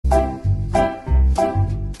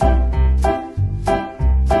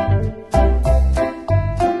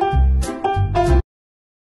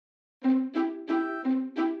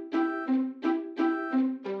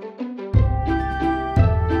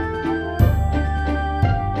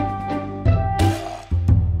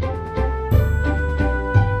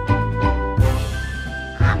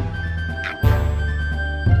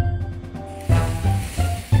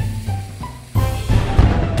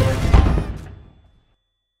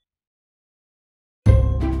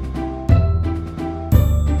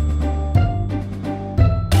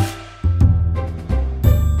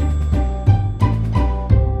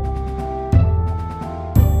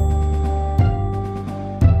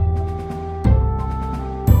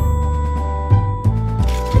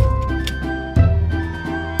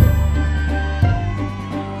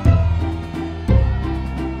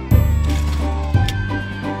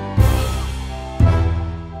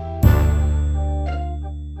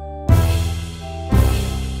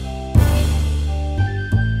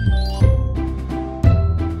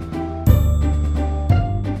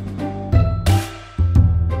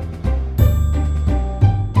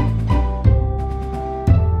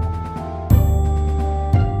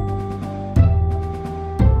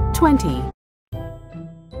20.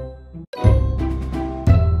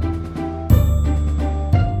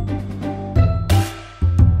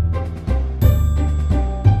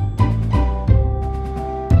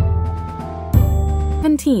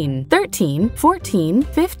 17, 13, 14,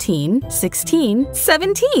 15, 16,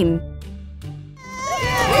 17.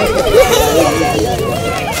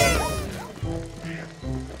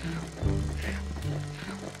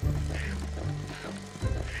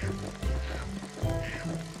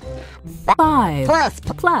 5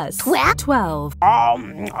 plus 12.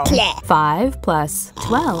 5 plus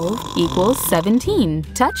 12 equals 17.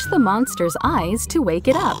 Touch the monster's eyes to wake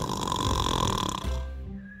it up.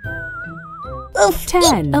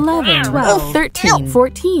 10, 11, 12, 13,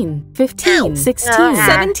 14, 15, 16,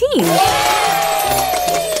 17.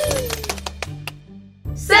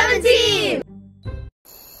 17!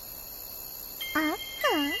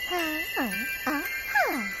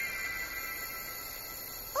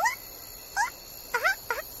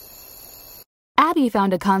 Abby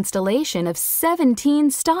found a constellation of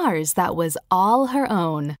 17 stars that was all her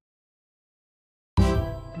own.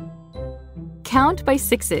 Count by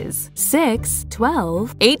sixes. 6,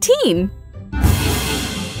 12, 18.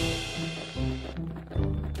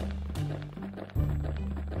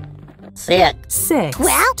 6,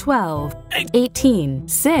 12, 18.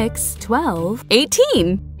 6, 12,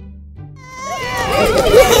 18.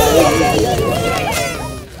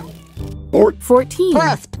 14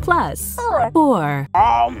 plus 4.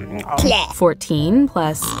 14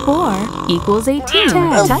 plus 4 equals 18.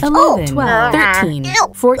 10, 11, 12, 13,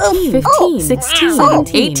 14, 15, 16,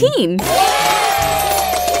 17, 18.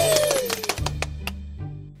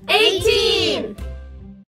 18!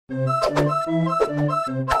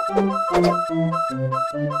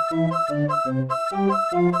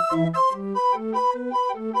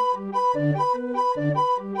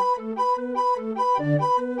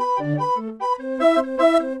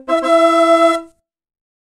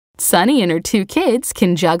 Sunny and her 2 kids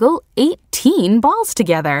can juggle 18 balls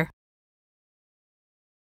together.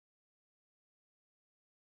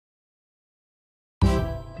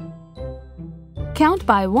 Count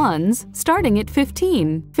by ones, starting at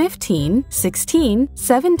 15, 15, 16,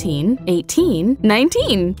 17, 18,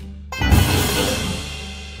 19.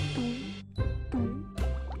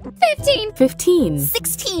 15! 15,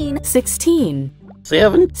 16! 16,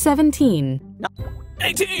 17,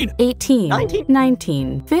 18! 18,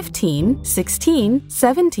 19, 15, 16,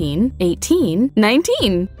 17, 18,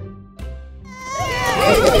 19.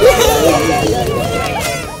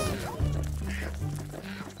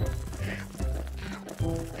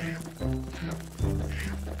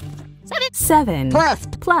 7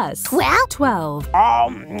 plus 12.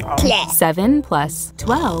 7 plus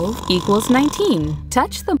 12 equals 19.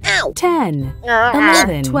 Touch them. 10,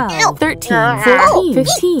 11, 12, 13, 14,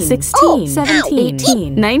 15, 16, 17,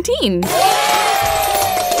 18, 19.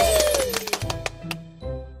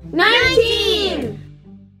 19!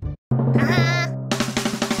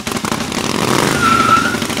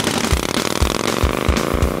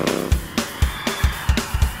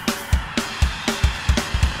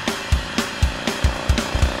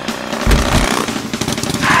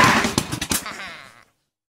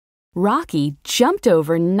 Rocky jumped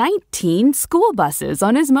over 19 school buses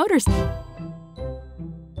on his motorcycle.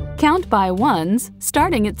 Count by ones,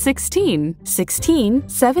 starting at 16, 16,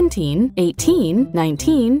 17, 18,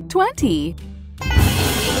 19, 20.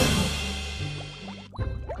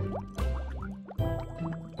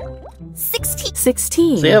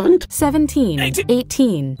 16, 17,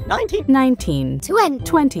 18, 19,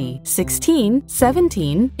 20, 16,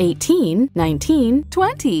 17, 18, 19,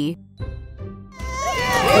 20.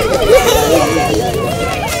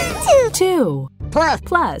 2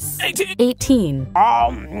 plus 18.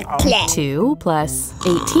 2 plus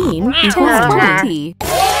 18 equals 20.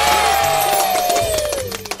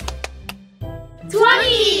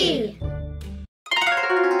 20!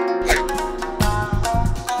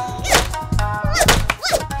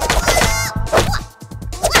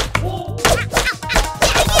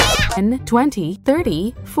 10, 20,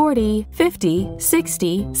 30, 40, 50,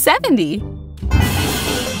 60, 70.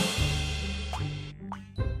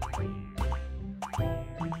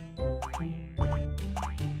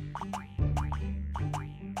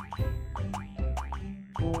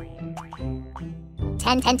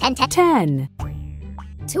 10,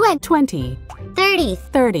 20,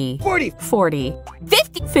 30, 40,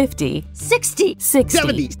 50, 60,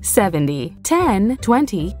 70, 10,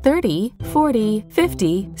 20, 30, 40,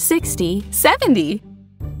 50, 60, 70.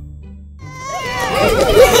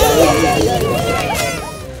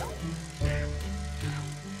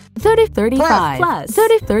 30. 35 plus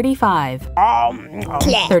 35.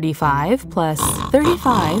 35 plus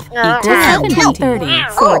 35 equals 70. 30,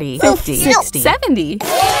 40, 50, 60, 70.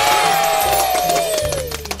 70.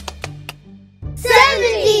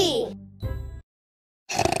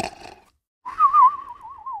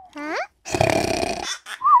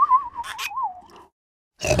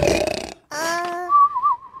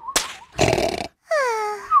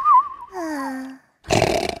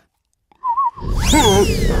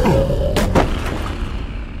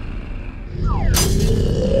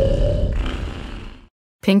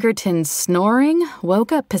 Pinkerton's snoring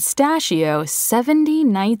woke up Pistachio 70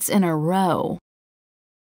 nights in a row.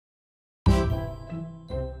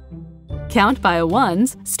 Count by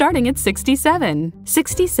ones starting at 67.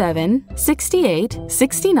 67, 68,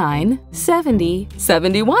 69, 70,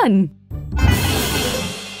 71.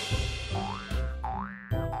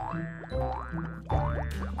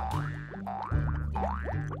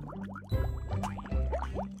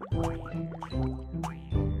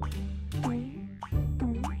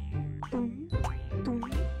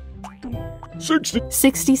 Sixty.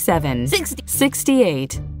 67,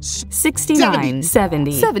 68, 69,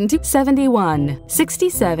 70, 71,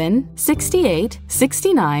 67, 68,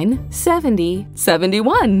 69, 70,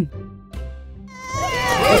 71.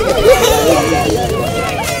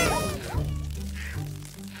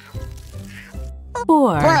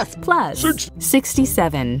 Four plus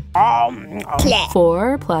 67.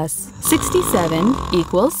 4 plus 67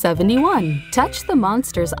 equals 71. Touch the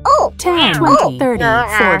monster's 10, 20, 30,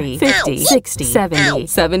 40, 50, 60, 70,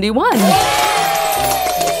 71.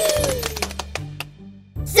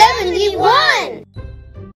 71.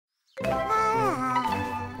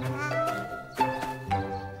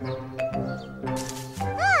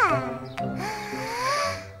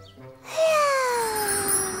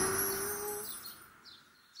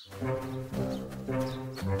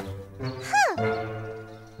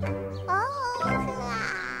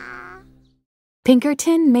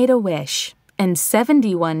 Pinkerton made a wish, and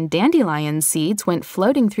 71 dandelion seeds went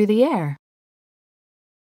floating through the air.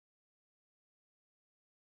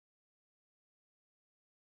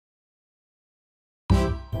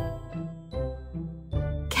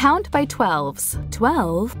 Count by 12s.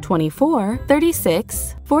 12, 24,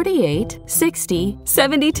 36, 48, 60,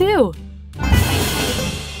 72.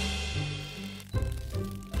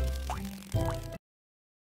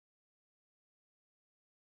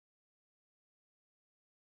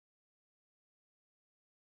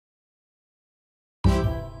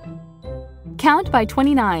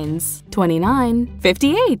 29s. 29,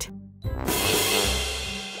 58.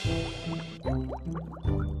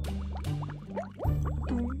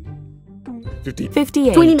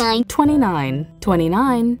 58. 29. 29,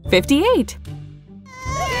 29, 58.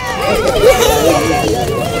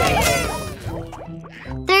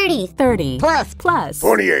 30. Plus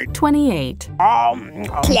 28. 28.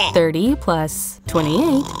 30 plus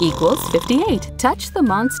 28 equals 58. Touch the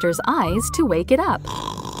monster's eyes to wake it up.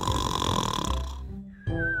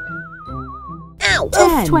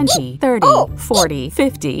 10, 20, 30, 40,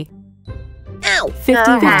 50. 50,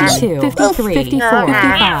 52, 53, 54,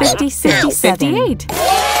 55, 56, 58. 58.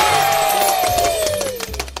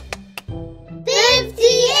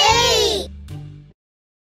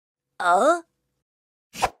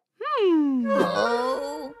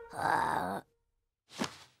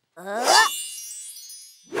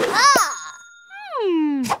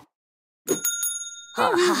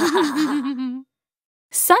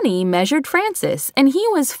 Sonny measured Francis, and he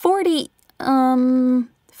was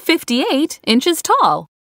 58 inches tall.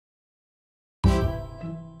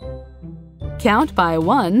 Count by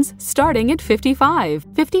ones starting at 55.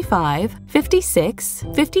 55, 56,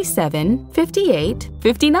 57, 58,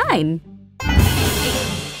 59.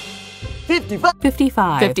 55.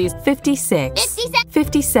 55, 56,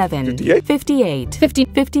 57, 58,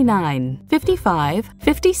 59, 55,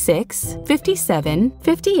 56, 57,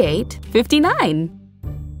 58, 59.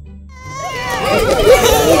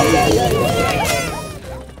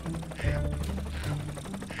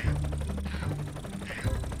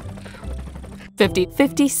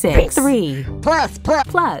 56. 3 plus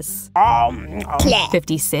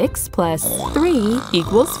 56 plus 3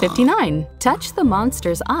 equals 59. Touch the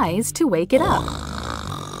monster's eyes to wake it up.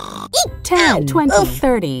 10, 20,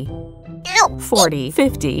 30, 40,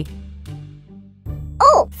 50.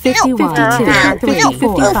 51, 52, 53,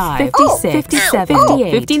 55, 56, 57,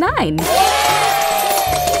 58, 59. 59.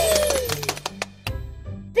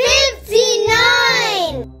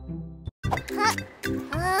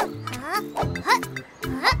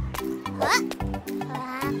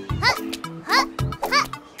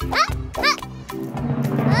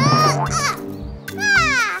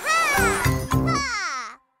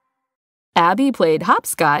 Abby played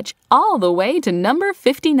hopscotch all the way to number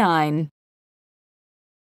 59.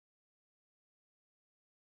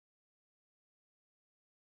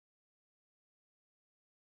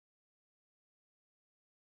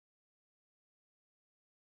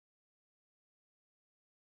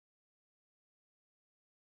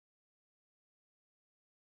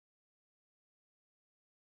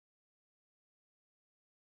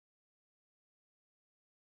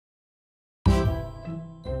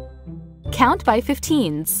 Count by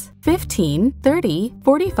 15s. 15, 30,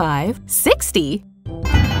 45, 60.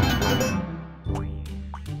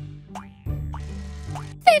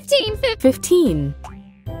 15,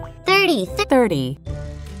 30,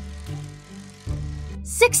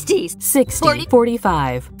 60, 60,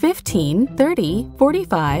 45, 15, 30,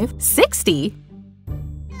 45, 60.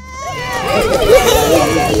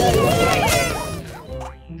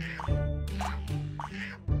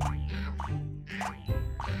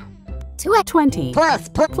 20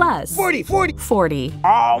 plus 40. 40.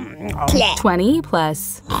 20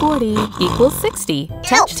 plus 40 equals 60.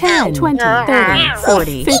 Touch 10, 20, 30,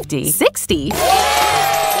 40, 50, 60.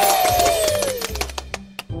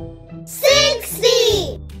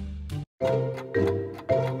 60.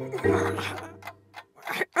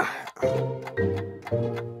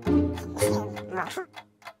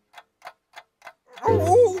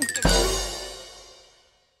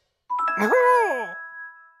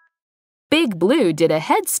 Big Blue did a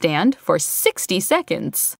headstand for 60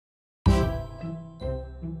 seconds.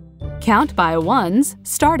 Count by ones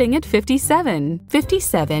starting at 57,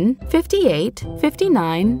 57, 58,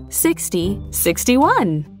 59, 60,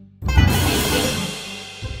 61.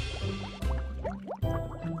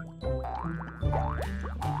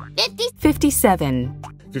 57,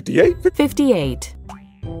 58.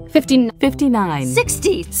 58, 59,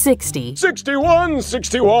 60. 60, 61.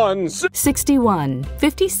 61,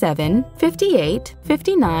 57, 58,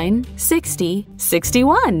 59, 60,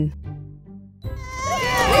 61.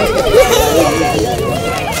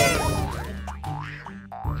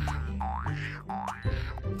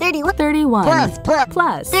 31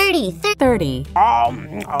 plus 30. 30.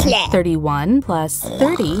 31 plus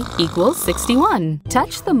 30 equals 61.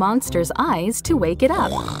 Touch the monster's eyes to wake it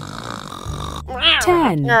up.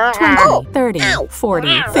 10, 20, 30,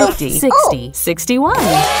 40, 50, 60, 61.